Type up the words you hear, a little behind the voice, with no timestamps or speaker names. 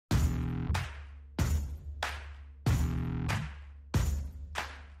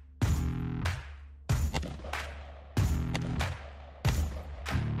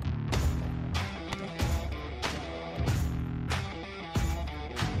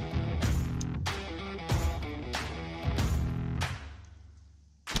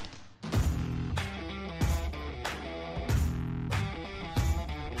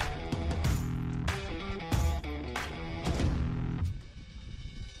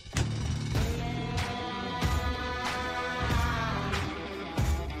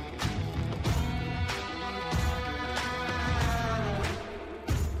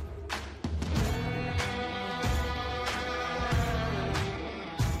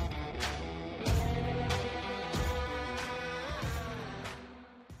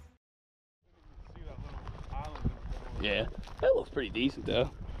Yeah, that looks pretty decent though.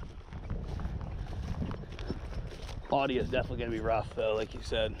 Audio is definitely gonna be rough though, like you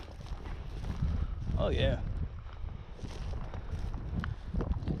said. Oh yeah.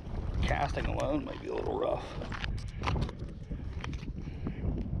 Casting alone might be a little rough.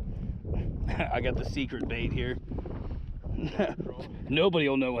 I got the secret bait here. Nobody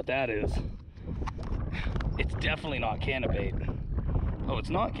will know what that is. It's definitely not cannabait. Oh, it's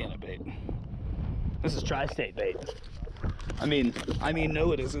not cannabait. This is tri-state bait. I mean,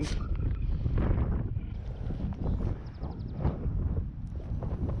 no, it isn't.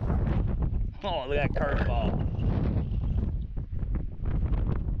 Oh, look at that curveball.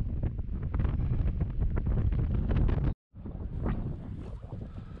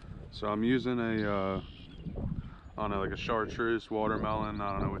 So I'm using a, I don't know, like a chartreuse, watermelon,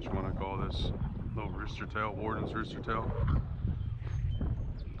 I don't know what you want to call this. Little rooster tail, Warden's rooster tail.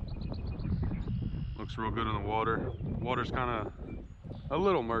 Looks real good in the water. Water's kind of a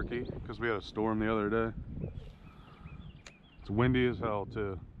little murky because we had a storm the other day. It's windy as hell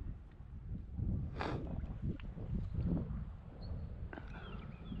too.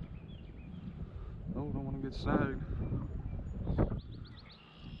 Oh, don't want to get snagged.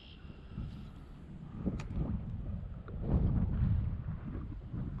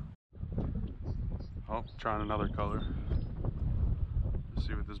 Oh, trying another color. Let's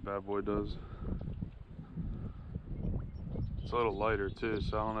see what this bad boy does. It's a little lighter too,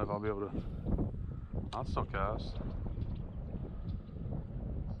 so I don't know if I'll be able to. I'll still cast.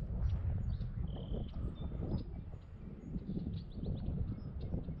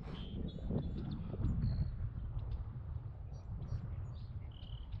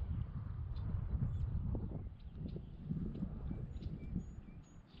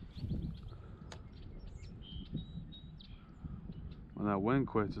 When that wind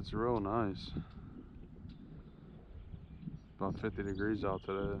quits, it's real nice. About 50 degrees out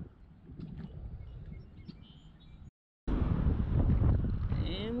today.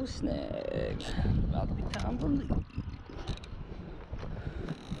 And we're snagged. About to be time to leave.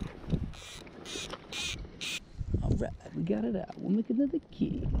 Alright, we got it out. We'll make another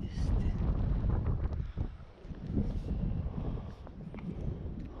cast.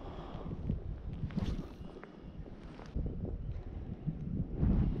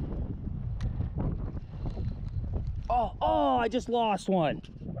 Oh, I just lost one.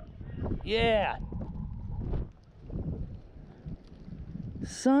 Yeah.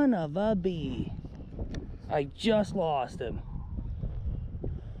 Son of a bee. I just lost him.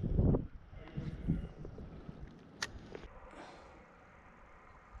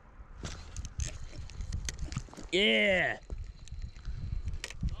 Yeah.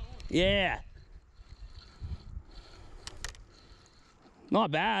 Yeah.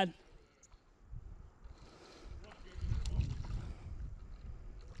 Not bad.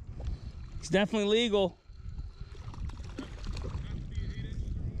 It's definitely legal.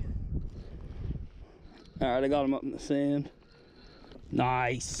 All right, I got him up in the sand.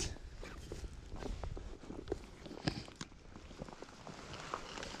 Nice.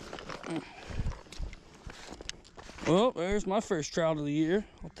 Well, there's my first trout of the year.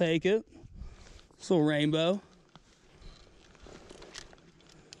 I'll take it. This little rainbow.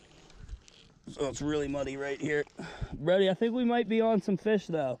 So it's really muddy right here. Brody, I think we might be on some fish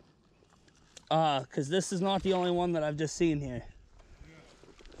though. Cause this is not the only one that I've just seen here.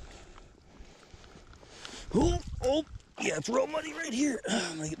 Oh, yeah, it's real muddy right here.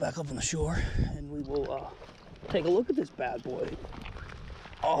 I'm gonna get back up on the shore and we will take a look at this bad boy.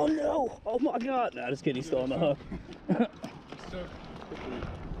 Oh no, oh my God. Nah, just kidding, he's still on the hook.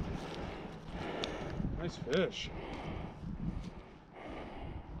 Nice fish.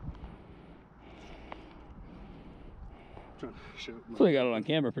 So we got it on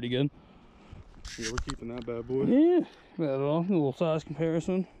camera pretty good. Yeah, we're keeping that bad boy. Yeah, got it all. A little size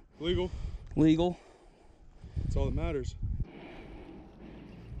comparison. Legal. Legal. That's all that matters.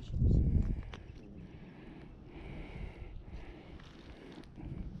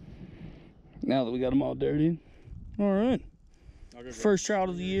 Now that we got them all dirty. All right. First trout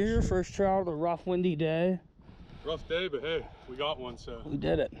of the year, first trout of a rough, windy day. Rough day, but hey, we got one, so. We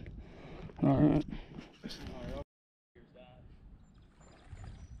did it. All right.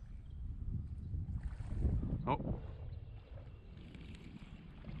 Oh.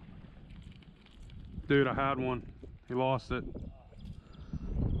 Dude, I had one. He lost it.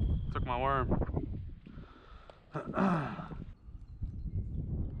 Took my worm.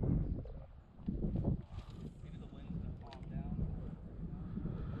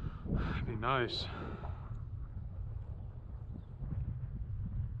 That'd be nice.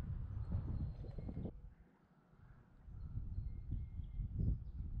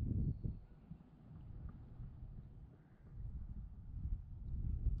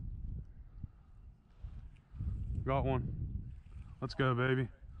 Got one. Let's go, baby.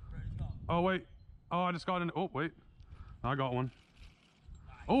 Oh, wait. Oh, I just got in. Oh, wait. I got one.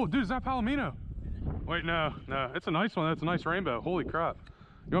 Oh, dude, is that Palomino? Wait, no. It's a nice one. That's a nice rainbow. Holy crap.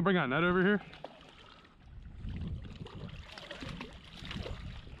 You want to bring that net over here?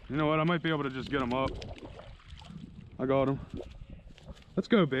 You know what? I might be able to just get them up. I got him. Let's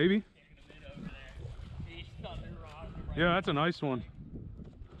go, baby. Yeah, that's a nice one.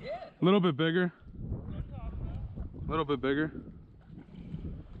 A little bit bigger. A little bit bigger.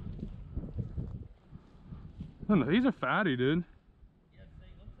 Oh, he's a fatty, dude.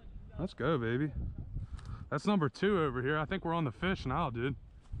 Let's go, baby. That's number 2 over here. I think we're on the fish now, dude.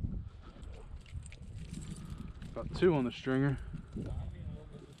 Got 2 on the stringer.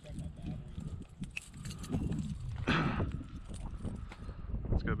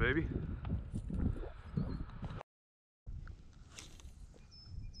 Let's go, baby.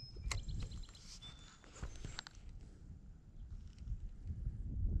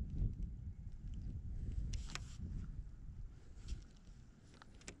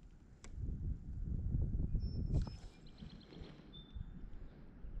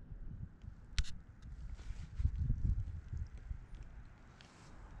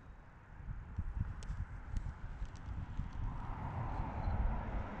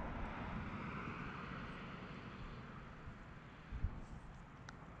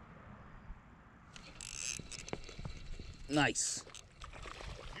 Nice.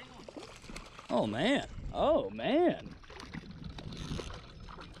 Oh man. Oh man.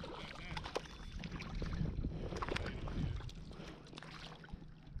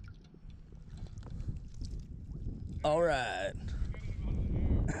 All right.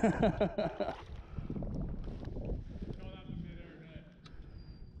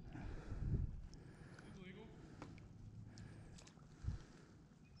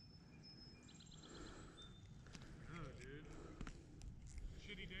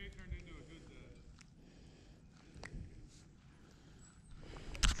 Shitty day turned into a good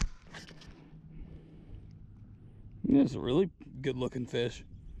day. It's a really good looking fish.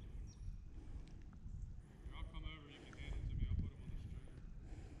 I'll come over, you can hand it to me, I'll put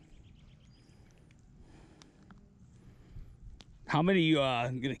him on the stringer. How many you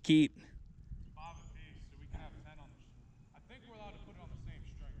gonna keep? 5 apiece, so we can have 10 on the I think we're allowed to put it on the same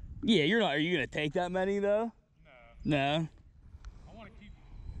stringer. Yeah, you're not. Are you gonna take that many though? No. No. I want to keep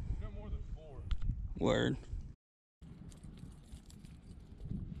no more than 4. Word.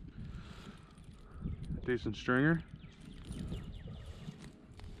 Decent stringer.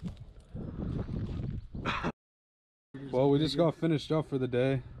 Well, we just got finished up for the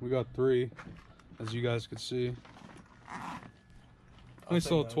day. We got 3, as you guys could see. Nice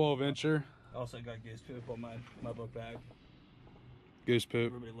little 12-incher. Also got goose poop on my book bag. Goose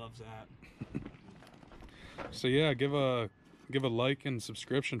poop. Everybody loves that. So yeah, give a like and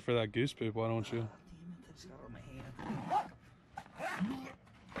subscription for that goose poop. Why don't you? Damn it, that just got on my hand.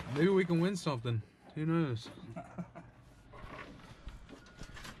 Maybe we can win something. Who knows?